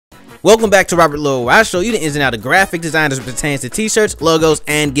Welcome back to Robert Loyale, where I show you the ins and outs of graphic design as it pertains to t-shirts, logos,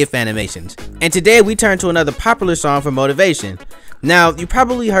 and GIF animations. And today we turn to another popular song for motivation. Now, you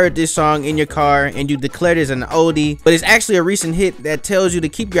probably heard this song in your car and you declared it as an oldie, but it's actually a recent hit that tells you to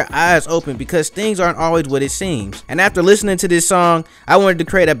keep your eyes open because things aren't always what it seems. And after listening to this song, I wanted to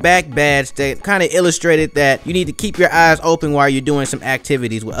create a back badge that kind of illustrated that you need to keep your eyes open while you're doing some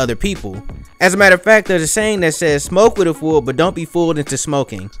activities with other people. As a matter of fact, there's a saying that says, smoke with a fool, but don't be fooled into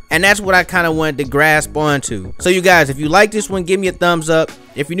smoking. And that's what I kind of wanted to grasp onto. So you guys, if you like this one, give me a thumbs up.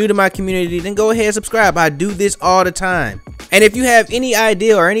 If you're new to my community, then go ahead and subscribe. I do this all the time. And if you have any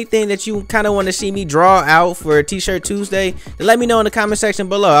idea or anything that you kind of want to see me draw out for T-Shirt Tuesday, then let me know in the comment section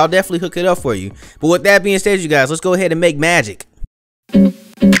below. I'll definitely hook it up for you. But with that being said, you guys, let's go ahead and make magic.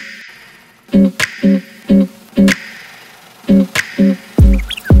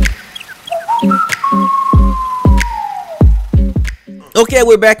 Okay,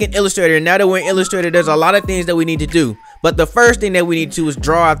 we're back in Illustrator. Now that we're in Illustrator, there's a lot of things that we need to do. But the first thing that we need to do is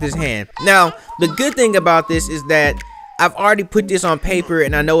draw out this hand. Now, the good thing about this is that I've already put this on paper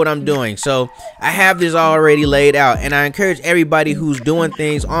and I know what I'm doing. So I have this already laid out, and I encourage everybody who's doing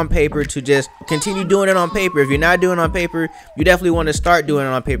things on paper to just continue doing it on paper. If you're not doing it on paper, you definitely want to start doing it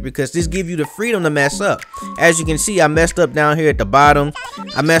on paper because this gives you the freedom to mess up. As you can see, I messed up down here at the bottom.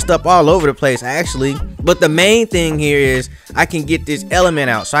 I messed up all over the place actually. But the main thing here is I can get this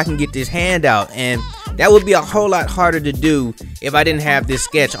element out, so I can get this hand out, and that would be a whole lot harder to do if I didn't have this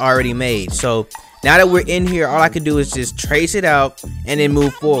sketch already made. So now that we're in here, all I can do is just trace it out and then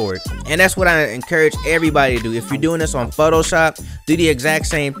move forward. And that's what I encourage everybody to do. If you're doing this on Photoshop, do the exact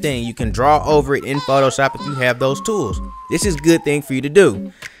same thing. You can draw over it in Photoshop if you have those tools. This is a good thing for you to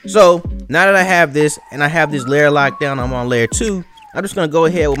do. So now that I have this and I have this layer locked down, I'm on layer 2. I'm just going to go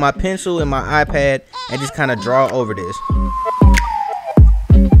ahead with my pencil and my iPad and just kind of draw over this.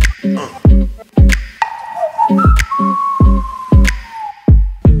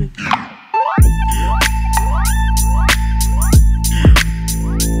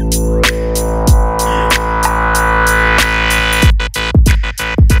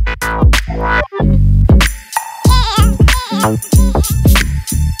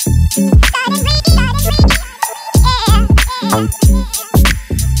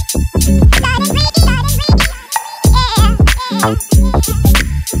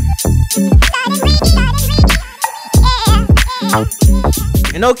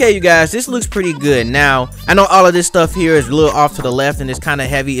 And okay, you guys, this looks pretty good. Now, I know all of this stuff here is a little off to the left and it's kind of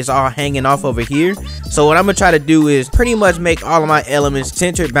heavy. It's all hanging off over here. So what I'm gonna try to do is pretty much make all of my elements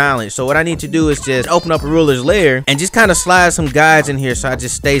centered balanced. So what I need to do is just open up a ruler's layer and just kind of slide some guides in here so I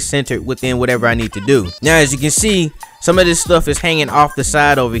just stay centered within whatever I need to do. Now, as you can see, some of this stuff is hanging off the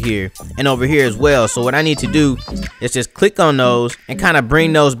side over here and over here as well. So what I need to do is just click on those and kind of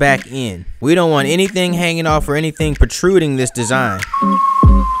bring those back in. We don't want anything hanging off or anything protruding this design.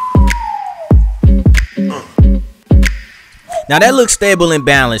 Now that looks stable and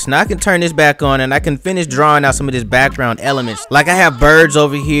balanced. Now I can turn this back on and I can finish drawing out some of this background elements. Like I have birds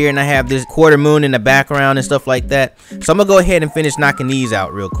over here and I have this quarter moon in the background and stuff like that. So I'm gonna go ahead and finish knocking these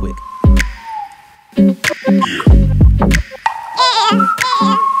out real quick.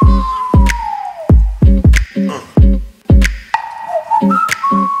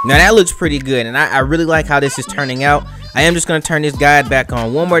 Now that looks pretty good, and I really like how this is turning out. I am just going to turn this guide back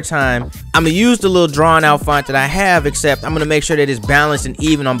on one more time. I'm going to use the little drawn out font that I have, except I'm going to make sure that it's balanced and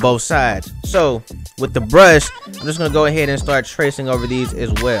even on both sides. So with the brush, I'm just going to go ahead and start tracing over these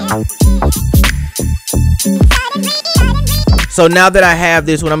as well. So now that I have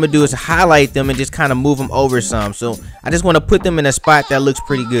this, what I'm going to do is highlight them and just kind of move them over some. So I just want to put them in a spot that looks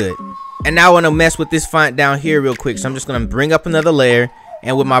pretty good. And now I want to mess with this font down here real quick. So I'm just going to bring up another layer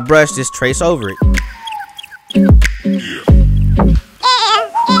and with my brush just trace over it.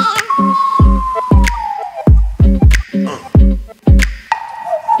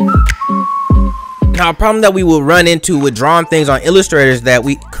 Now, a problem that we will run into with drawing things on Illustrator is that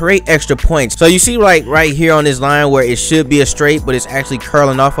we create extra points. So you see like right here on this line where it should be a straight, but it's actually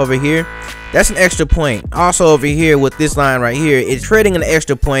curling off over here. That's an extra point. Also over here with this line right here, it's creating an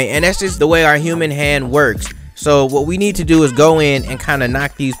extra point, and that's just the way our human hand works. So what we need to do is go in and kind of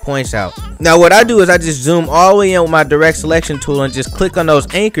knock these points out. Now what I do is I just zoom all the way in with my direct selection tool and just click on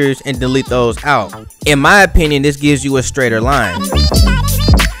those anchors and delete those out. In my opinion, this gives you a straighter line.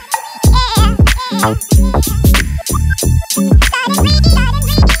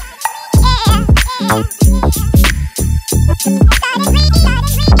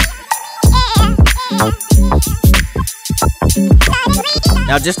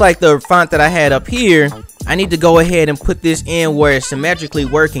 Now just like the font that I had up here, I need to go ahead and put this in where it's symmetrically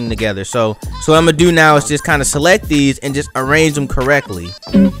working together. So what I'm gonna do now is just kind of select these and just arrange them correctly.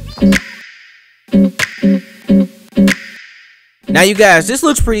 Now you guys, this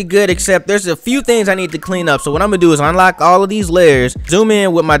looks pretty good, except there's a few things I need to clean up. So what I'm gonna do is unlock all of these layers, zoom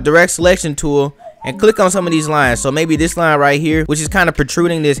in with my direct selection tool, and click on some of these lines. So maybe this line right here, which is kind of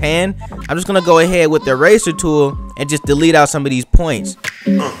protruding this hand, I'm just gonna go ahead with the eraser tool and just delete out some of these points.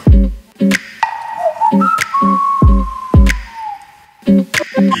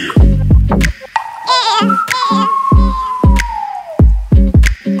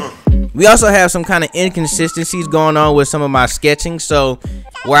 We also have some kind of inconsistencies going on with some of my sketching. So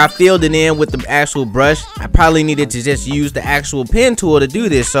where I filled it in with the actual brush, I probably needed to just use the actual pen tool to do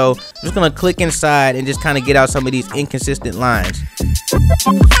this. So I'm just gonna click inside and just kind of get out some of these inconsistent lines.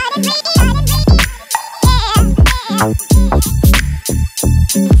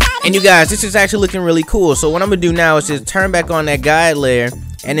 And you guys, this is actually looking really cool. So what I'm gonna do now is just turn back on that guide layer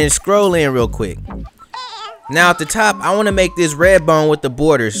and then scroll in real quick. Now at the top, I want to make this Redbone with the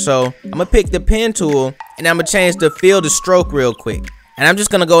borders. So I'm gonna pick the pen tool and I'm gonna change the fill to stroke real quick. And I'm just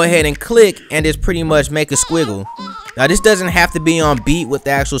gonna go ahead and click and just pretty much make a squiggle. Now this doesn't have to be on beat with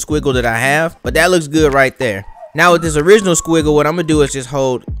the actual squiggle that I have, but that looks good right there. Now with this original squiggle, what I'm gonna do is just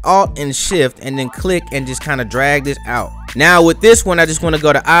hold Alt and Shift and then click and just kind of drag this out. Now with this one, I just want to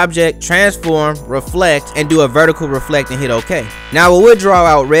go to Object, Transform, Reflect, and do a vertical reflect and hit OK. Now we'll draw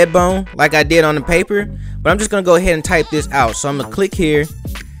out Redbone like I did on the paper, but I'm just gonna go ahead and type this out. So I'm gonna click here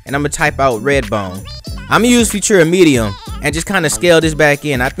and I'm gonna type out Redbone. I'm gonna use Futura Medium and just kind of scale this back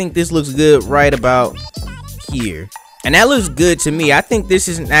in. I think this looks good right about here. And that looks good to me. I think this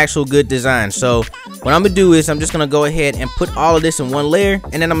is an actual good design. So what I'm gonna do is I'm just gonna go ahead and put all of this in one layer,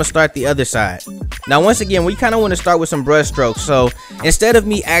 and then I'm gonna start the other side. Now once again, we kind of want to start with some brush strokes. So instead of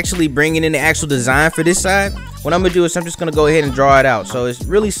me actually bringing in the actual design for this side, what I'm gonna do is I'm just gonna go ahead and draw it out. So it's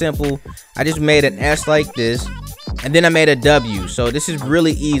really simple. I just made an S like this, and then I made a W. So this is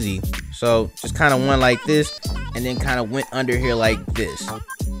really easy. So just kind of went like this, and then kind of went under here like this.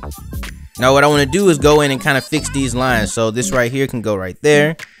 Now what I want to do is go in and kind of fix these lines. So this right here can go right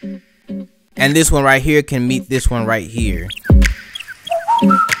there, and this one right here can meet this one right here.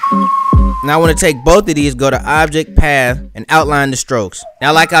 Now I want to take both of these, go to Object, Path, and outline the strokes.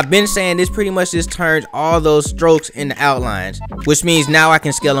 Now like I've been saying, this pretty much just turns all those strokes into outlines, which means now I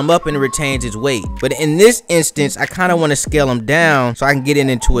can scale them up and it retains its weight. But in this instance, I kind of want to scale them down so I can get it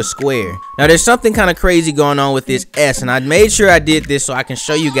into a square. Now there's something kind of crazy going on with this S, and I made sure I did this so I can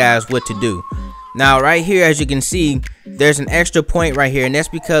show you guys what to do. Now right here, as you can see, there's an extra point right here, and that's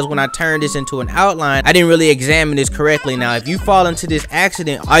because when I turned this into an outline, I didn't really examine this correctly. Now if you fall into this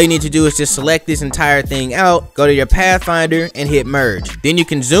accident, all you need to do is just select this entire thing out, go to your Pathfinder and hit merge. Then you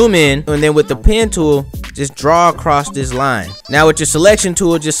can zoom in, and then with the pen tool, just draw across this line. Now with your selection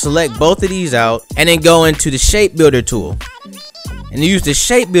tool, just select both of these out and then go into the shape builder tool. And use the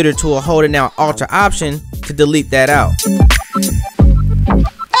shape builder tool, holding down Alt or Option to delete that out.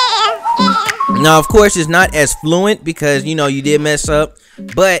 Now of course it's not as fluent because you know you did mess up,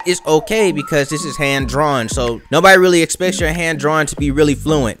 but it's okay because this is hand drawn, so nobody really expects your hand drawn to be really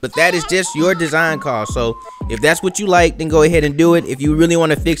fluent, but that is just your design call. So if that's what you like, then go ahead and do it. If you really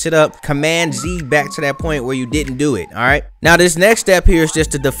want to fix it up, Command Z back to that point where you didn't do it. All right, now this next step here is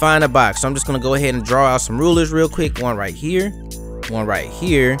just to define a box. So I'm just gonna go ahead and draw out some rulers real quick, one right here, one right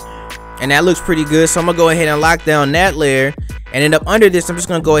here, and that looks pretty good. So I'm gonna go ahead and lock down that layer. And then up under this, I'm just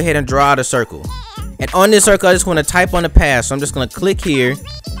gonna go ahead and draw out a circle. And on this circle, I just wanna type on the path. So I'm just gonna click here.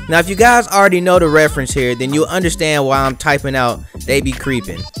 Now, if you guys already know the reference here, then you'll understand why I'm typing out "they be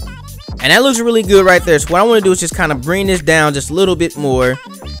creeping." And that looks really good right there. So what I wanna do is just kind of bring this down just a little bit more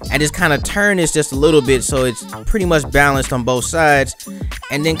and just kind of turn this just a little bit so it's pretty much balanced on both sides.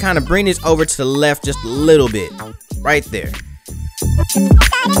 And then kind of bring this over to the left just a little bit, right there.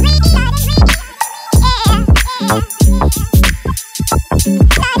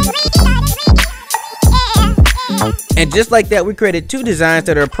 And just like that, we created two designs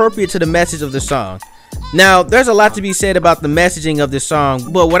that are appropriate to the message of the song. Now, there's a lot to be said about the messaging of this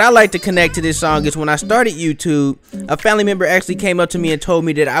song, but what I like to connect to this song is when I started YouTube, a family member actually came up to me and told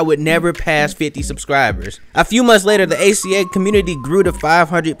me that I would never pass 50 subscribers. A few months later, the ACA community grew to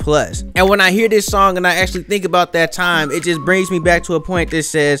 500 plus. And when I hear this song and I actually think about that time, it just brings me back to a point that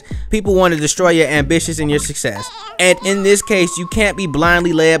says people want to destroy your ambitions and your success. And in this case, you can't be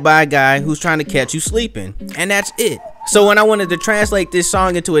blindly led by a guy who's trying to catch you sleeping. And that's it. So when I wanted to translate this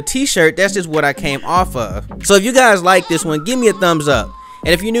song into a t-shirt, that's just what I came off of. So if you guys like this one, give me a thumbs up.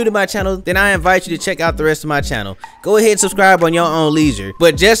 And if you're new to my channel, then I invite you to check out the rest of my channel. Go ahead and subscribe on your own leisure.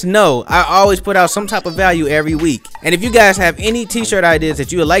 But just know, I always put out some type of value every week. And if you guys have any t-shirt ideas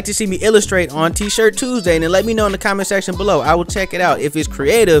that you would like to see me illustrate on T-Shirt Tuesday, then let me know in the comment section below. I will check it out. If it's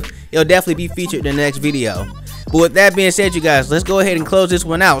creative, it'll definitely be featured in the next video. But with that being said, you guys, let's go ahead and close this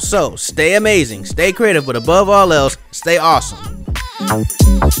one out. So, stay amazing, stay creative, but above all else, stay awesome.